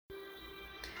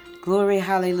Glory,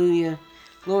 hallelujah.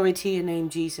 Glory to your name,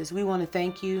 Jesus. We want to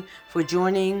thank you for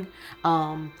joining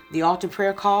the altar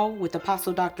prayer call with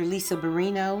Apostle Dr. Lisa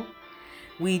Barrino.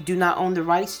 We do not own the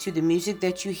rights to the music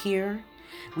that you hear.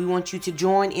 We want you to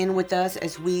join in with us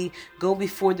as we go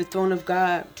before the throne of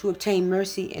God to obtain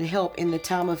mercy and help in the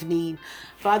time of need.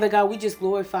 Father God, we just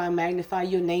glorify and magnify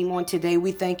your name on today.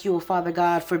 We thank you, oh Father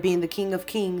God, for being the King of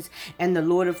Kings and the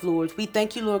Lord of Lords. We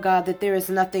thank you, Lord God, that there is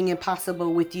nothing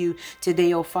impossible with you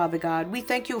today, oh Father God. We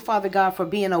thank you, oh Father God, for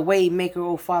being a way maker,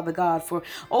 oh Father God, for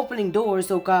opening doors,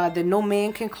 oh God, that no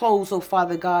man can close, oh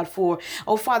Father God, for,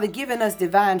 oh Father, giving us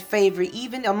divine favor,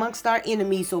 even amongst our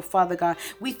enemies, oh Father God.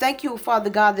 We thank you, oh Father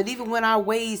God, that even when our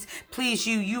ways please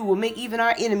you, you will make even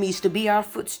our enemies to be our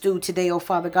footstool today, oh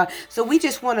Father God. So we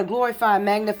just want to glorify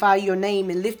and magnify your name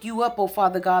and lift you up, oh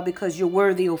Father God, because you're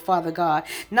worthy, oh Father God.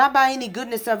 Not by any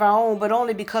goodness of our own, but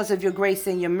only because of your grace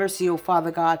and your mercy, oh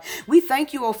Father God. We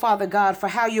thank you, oh Father God, for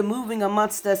how you're moving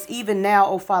amongst us even now,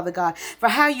 oh Father God, for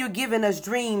how you're giving us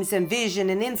dreams and vision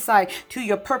and insight to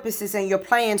your purposes and your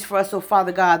plans for us, oh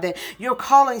Father God, that your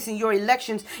callings and your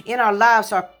elections in our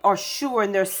lives are sure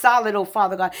and they're solid, oh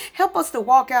Father God. Help us to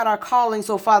walk out our callings,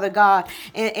 oh Father God,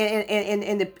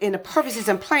 and the purposes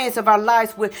and plans of our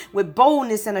lives with boldness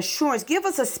and assurance. Give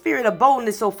us a spirit of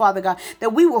boldness, oh Father God,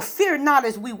 that we will fear not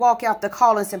as we walk out the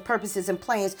callings and purposes and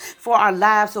plans for our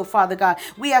lives, oh Father God.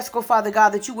 We ask, oh Father God,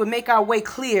 that you would make our way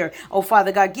clear, oh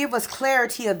Father God. Give us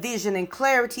clarity of vision and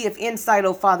clarity of insight,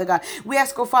 oh Father God. We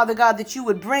ask, oh Father God, that you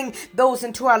would bring those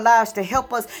into our lives to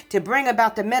help us to bring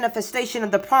about the manifestation of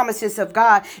the promises of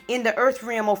God in the earth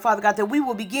realm, oh Father God, that we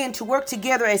will begin to work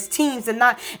together as teams and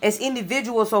not as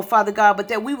individuals, oh Father God, but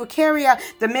that we will carry out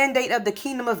the mandate of the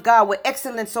kingdom of God with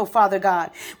excellence, oh Father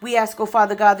God. We ask, oh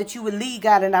Father God, that you would lead,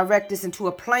 God, and direct us into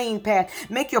a plain path.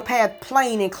 Make your path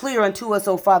plain and clear unto us,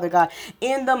 oh Father God,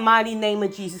 in the mighty name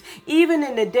of Jesus. Even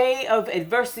in the day of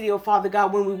adversity, oh Father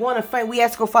God, when we want to faint, we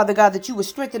ask, oh Father God, that you would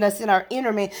strengthen us in our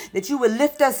inner man, that you would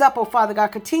lift us up, oh Father God.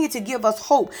 Continue to give us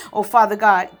hope, oh Father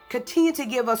God. Continue to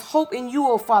give us hope in you,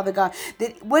 oh Father God,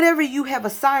 that whatever you have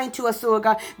assigned to us, oh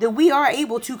God, that we are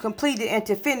able to complete it and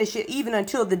to finish it even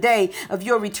until the day of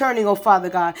your returning, oh Father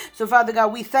God. So, Father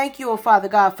God, we thank you, oh Father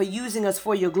God, for using us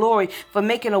for your glory, for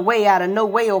making a way out of no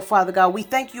way, oh Father God. We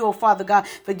thank you, oh Father God,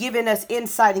 for giving us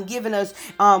insight and giving us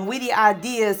witty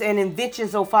ideas and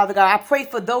inventions, oh Father God. I pray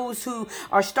for those who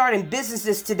are starting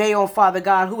businesses today, oh Father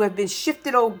God, who have been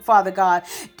shifted, oh Father God,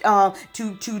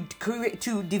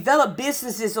 to develop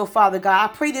businesses, oh Father God.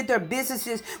 I pray that their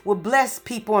businesses will bless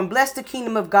people and bless the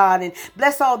kingdom of God and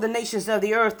bless all the nations of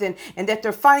the earth, and that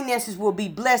their finances will be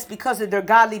blessed because of their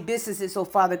godly businesses, oh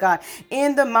Father God,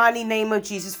 in the mighty name of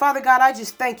Jesus. Father God, I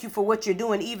just thank you for what you're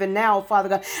doing even now, oh Father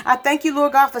God. I thank you,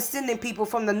 Lord God, for sending people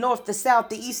from the north, the south,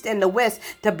 the east, and the west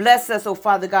to bless us, oh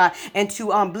Father God, and to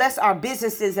bless our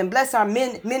businesses and bless our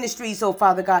ministries, oh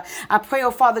Father God. I pray,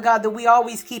 oh Father God, that we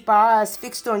always keep our eyes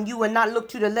fixed on you and not look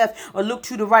to the left or look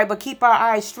to the right, but keep our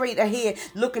eyes straight ahead,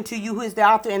 looking to you, who is the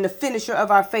author and the finisher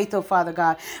of our faith, oh Father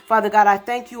God. Father God, I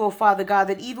thank you, oh Father God,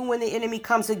 that even when the enemy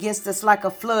comes against us like a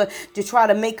flood to try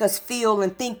to make us feel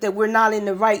and think that we're not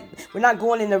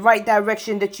going in the right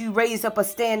direction, that you raise up a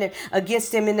standard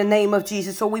against him in the name of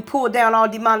Jesus. So we pull down all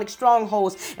demonic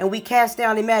strongholds and we cast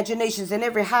down imaginations and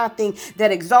every high thing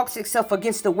that exalts itself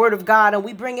against the word of God, and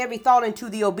we bring every thought into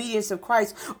the obedience of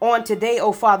Christ on today,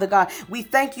 oh Father God. We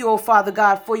thank you, oh Father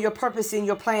God, for your purpose and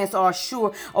your plans are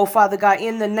sure, oh Father God,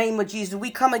 in the name of Jesus.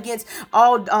 We come against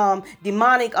all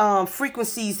demonic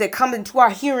frequencies that come into our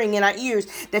hearing and our ears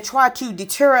that try to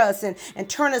deter us and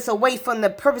turn us away from the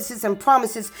purposes and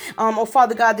promises, oh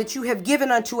Father God, that you have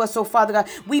given unto us, oh Father God.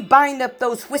 We bind up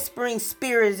those whispering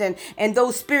spirits and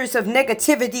those spirits of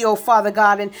negativity, oh Father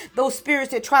God, and those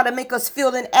spirits that try to make us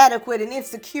feel inadequate and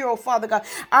insecure, oh Father God.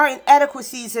 Our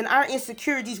inadequacies and our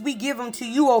insecurities, we give them to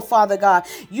you, oh Father God.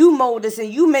 You mold us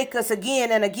and you make us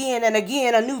again and again and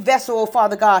again a new vessel, oh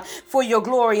Father God, for your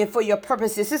glory and for your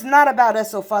purposes. It's not about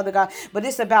us, oh Father God, but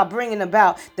it's about bringing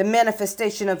about the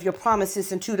manifestation of your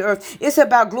promises into the earth. It's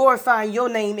about glorifying your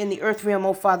name in the earth realm,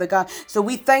 oh Father God. So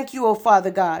we thank you, oh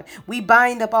Father God. We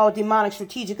bind up all demonic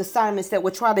strategic assignments that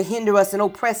would try to hinder us and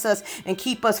oppress us and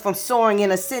keep us from soaring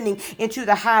and ascending into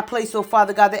the high place, oh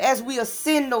Father God, that as we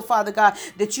ascend, oh Father God,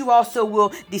 that you also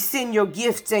will descend your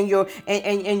gifts and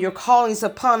your callings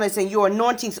upon us and your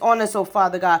anointings on us, oh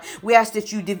Father God. We ask ask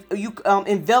that you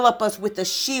envelop us with a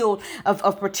shield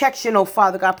of protection, oh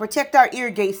Father God. Protect our ear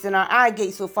gates and our eye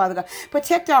gates, oh Father God.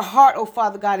 Protect our heart, oh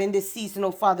Father God, in this season,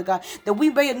 oh Father God, that we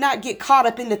may not get caught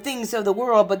up in the things of the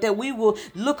world, but that we will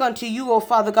look unto you, oh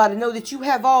Father God, and know that you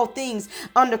have all things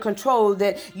under control,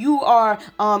 that you are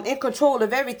in control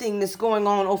of everything that's going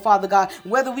on, oh Father God.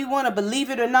 Whether we want to believe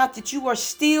it or not, that you are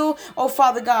still, oh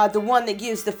Father God, the one that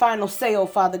gives the final say, oh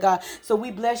Father God. So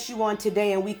we bless you on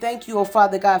today, and we thank you, oh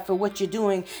Father God, for what you're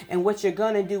doing and what you're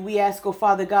going to do. We ask, oh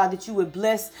Father God, that you would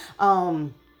bless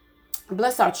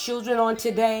our children on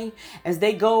today as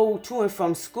they go to and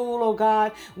from school, oh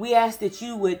God. We ask that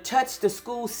you would touch the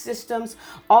school systems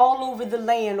all over the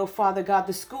land, oh Father God.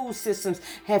 The school systems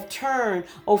have turned,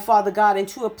 oh Father God,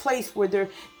 into a place where they're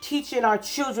teaching our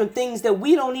children things that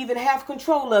we don't even have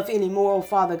control of anymore, oh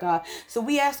Father God. So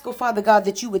we ask, oh Father God,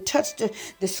 that you would touch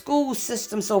the school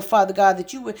systems, oh Father God,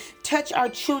 that you would touch our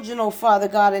children, oh Father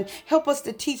God, and help us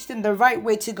to teach them the right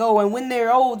way to go. And when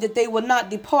they're old, that they will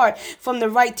not depart from the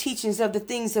right teachings of the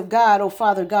things of God, oh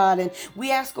Father God. And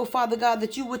we ask, oh Father God,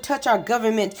 that you would touch our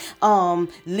government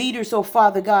leaders, oh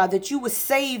Father God, that you would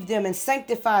save them and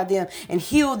sanctify them and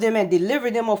heal them and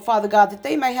deliver them, oh Father God, that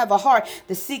they may have a heart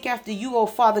to seek after you, oh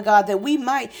Father God, that we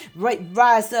might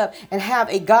rise up and have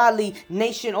a godly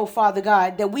nation, oh Father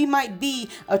God, that we might be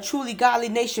a truly godly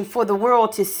nation for the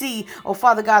world to see, oh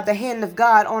Father God, the hand of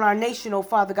God on our nation, oh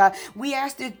Father God. We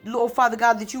ask that, oh Father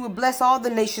God, that you would bless all the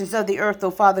nations of the earth,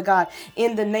 oh Father God,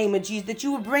 in the name of Jesus, that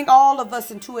you would bring all of us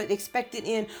into an expected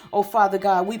end, oh Father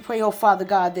God. We pray, oh Father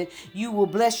God, that you will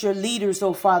bless your leaders,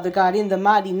 oh Father God, in the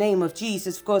mighty name of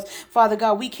Jesus. Because, Father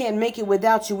God, we can't make it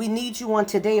without you. We need you on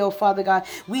today, oh Father God.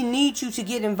 We need you to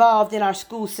get involved in our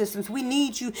school systems. We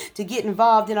need you to get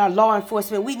involved in our law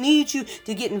enforcement. We need you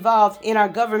to get involved in our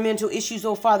governmental issues,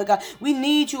 oh Father God. We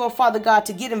need you, oh Father God,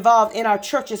 to get involved in our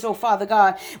churches, oh Father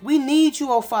God. We need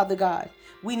you, oh Father God.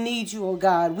 We need you, oh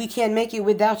God. We can't make it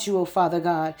without you, oh Father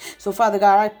God. So, Father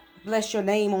God, I bless your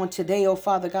name on today, oh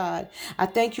Father God. I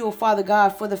thank you, oh Father God,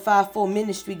 for the fivefold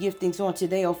ministry giftings on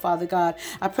today, oh Father God.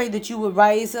 I pray that you would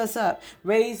raise us up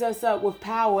with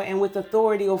power and with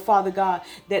authority, oh Father God,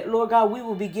 that, Lord God, we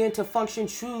will begin to function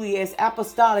truly as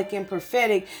apostolic and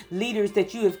prophetic leaders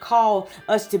that you have called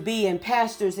us to be, and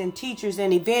pastors and teachers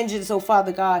and evangelists, oh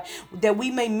Father God, that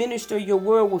we may minister your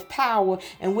word with power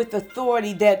and with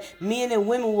authority, that men and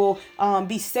women will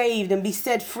be saved and be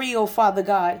set free, oh Father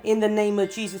God, in the name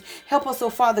of Jesus. Help us, oh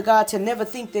Father God, to never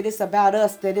think that it's about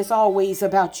us, that it's always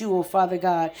about you, oh Father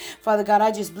God. Father God,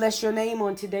 I just bless your name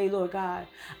on today, Lord God.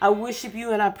 I worship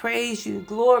you and I praise you.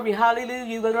 Glory,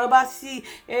 hallelujah.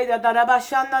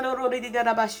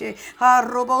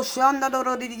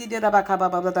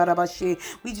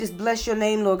 We just bless your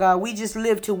name, Lord God. We just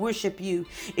live to worship you.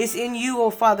 It's in you, oh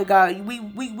Father God.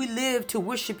 We live to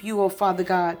worship you, oh Father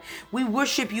God. We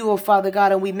worship you, oh Father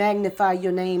God, and we magnify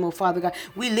your name, oh Father God.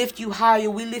 We lift you higher.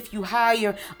 We lift you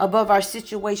higher above our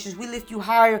situations. We lift you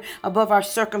higher above our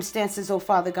circumstances, oh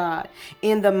Father God.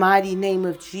 In the mighty name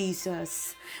of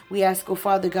Jesus, we ask, oh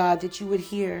Father God, that you would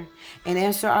hear and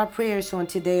answer our prayers on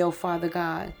today, oh Father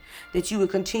God. That you would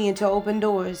continue to open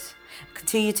doors,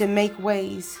 continue to make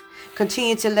ways,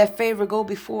 continue to let favor go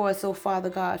before us, oh Father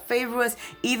God. Favor us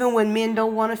even when men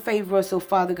don't want to favor us, oh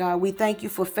Father God. We thank you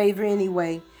for favor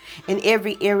anyway in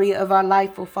every area of our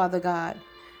life, oh Father God.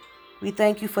 We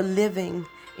thank you for living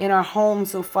in our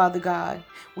homes, oh Father God.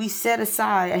 We set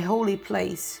aside a holy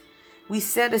place. We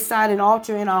set aside an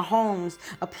altar in our homes,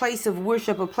 a place of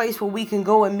worship, a place where we can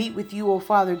go and meet with you, oh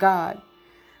Father God.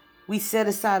 We set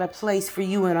aside a place for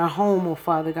you in our home, oh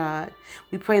Father God.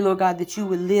 We pray, Lord God, that you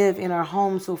would live in our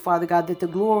homes, oh Father God, that the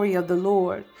glory of the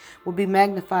Lord will be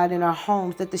magnified in our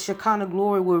homes, that the Shekinah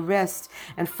glory will rest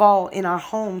and fall in our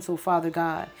homes, oh Father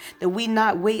God, that we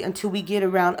not wait until we get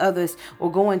around others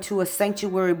or go into a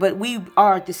sanctuary, but we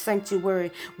are the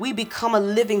sanctuary. We become a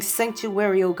living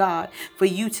sanctuary, oh God, for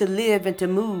you to live and to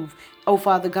move, oh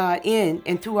Father God, in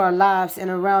and through our lives and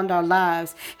around our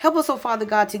lives. Help us, oh Father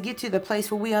God, to get to the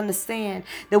place where we understand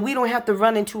that we don't have to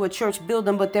run into a church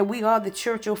building, but that we are the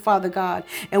church, oh Father God,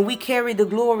 and we carry the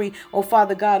glory, oh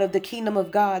Father God, of the kingdom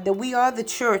of God, that we are the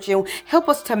church, and help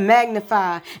us to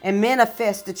magnify and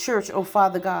manifest the church, oh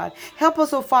Father God. Help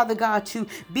us, oh Father God, to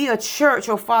be a church,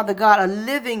 oh Father God, a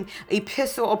living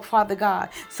epistle, oh Father God,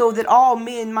 so that all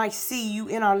men might see you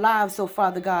in our lives, oh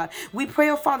Father God. We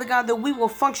pray, oh Father God, that we will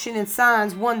function in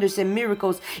signs, wonders, and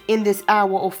miracles in this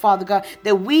hour, oh Father God,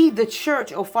 that we, the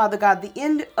church, oh Father God,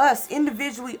 us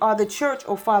individually are the church,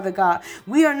 oh Father God.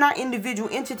 We are not individual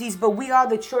entities, but we are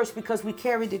the church because we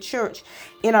carry the church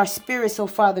in our spirits, oh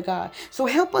Father God. So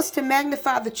help us to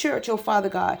magnify the church, oh Father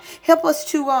God. Help us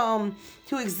to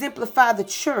to exemplify the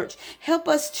church. Help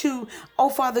us to, oh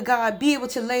Father God, be able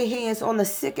to lay hands on the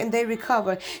sick and they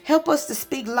recover. Help us to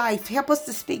speak life. Help us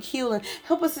to speak healing.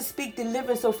 Help us to speak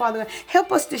deliverance, oh Father God.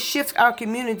 Help us to shift our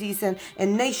communities and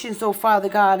nations, oh Father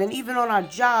God, and even on our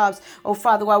jobs, oh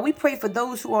Father God. We pray for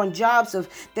those who are on jobs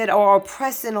that are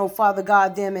oppressing, oh Father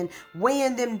God, them and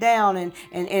weighing them down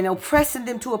and oppressing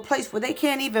them to a place where they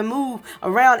can't even move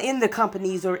around in the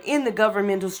companies or in the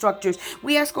governmental structures.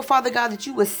 We ask, oh Father God, that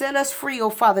you would set us free, oh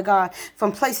Father God,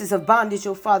 from places of bondage,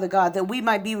 oh Father God, that we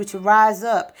might be able to rise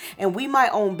up and we might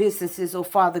own businesses, oh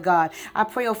Father God. I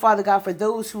pray, oh Father God, for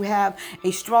those who have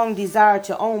a strong desire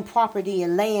to own property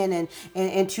and land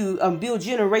and to build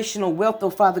generational wealth, oh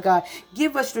Father God.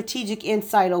 Give us strategic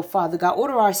insight, oh Father God.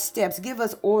 Order our steps. Give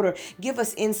us order. Give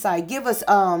us insight. Give us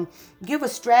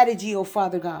strategy, oh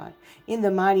Father God, in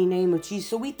the mighty name of Jesus.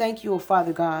 So we thank you, oh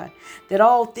Father God, that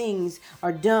all things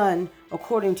are done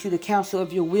according to the counsel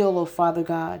of your will, oh Father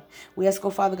God. We ask, oh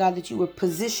Father God, that you would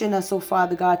position us, oh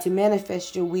Father God, to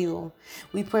manifest your will.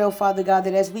 We pray, oh Father God,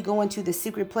 that as we go into the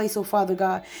secret place, oh Father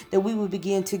God, that we will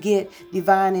begin to get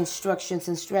divine instructions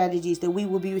and strategies, that we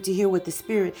will be able to hear what the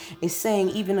Spirit is saying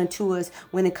even unto us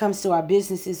when it comes to our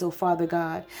businesses, oh Father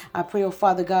God. I pray, oh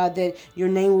Father God, that your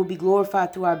name will be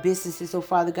glorified through our businesses, oh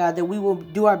Father God, that we will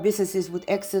do our businesses with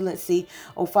excellency,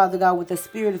 oh Father God, with a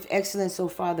spirit of excellence, oh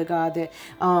Father God, that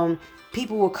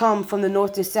people will come from the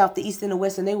north, the south, the east, and the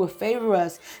west, and they will favor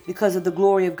us because of the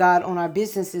glory of God on our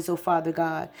businesses, oh Father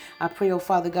God. I pray, oh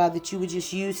Father God, that you would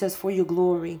just use us for your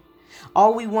glory.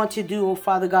 All we want to do, oh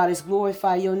Father God, is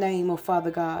glorify your name, oh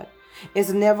Father God. It's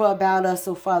never about us,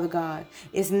 oh Father God.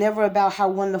 It's never about how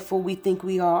wonderful we think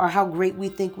we are or how great we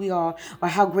think we are or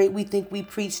how great we think we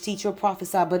preach, teach, or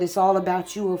prophesy. But it's all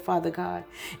about you, oh Father God.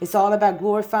 It's all about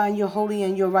glorifying your holy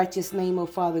and your righteous name, oh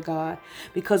Father God.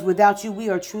 Because without you, we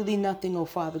are truly nothing, oh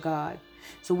Father God.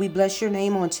 So we bless your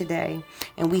name on today.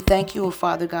 And we thank you, oh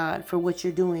Father God, for what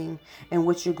you're doing and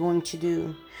what you're going to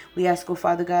do. We ask, oh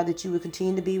Father God, that you would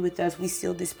continue to be with us. We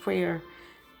seal this prayer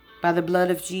by the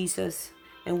blood of Jesus.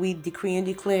 And we decree and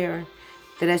declare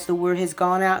that as the word has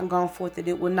gone out and gone forth, that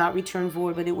it will not return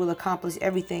void, but it will accomplish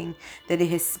everything that it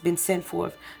has been sent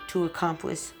forth to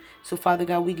accomplish. So, Father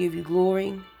God, we give you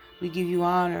glory, we give you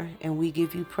honor, and we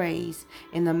give you praise.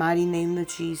 In the mighty name of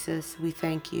Jesus, we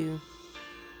thank you.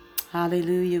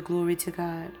 Hallelujah. Glory to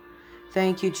God.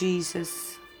 Thank you,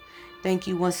 Jesus. Thank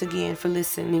you once again for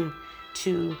listening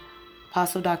to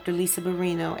Apostle Dr. Lisa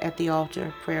Barrino at the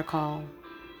Altar Prayer Call.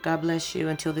 God bless you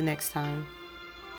until the next time.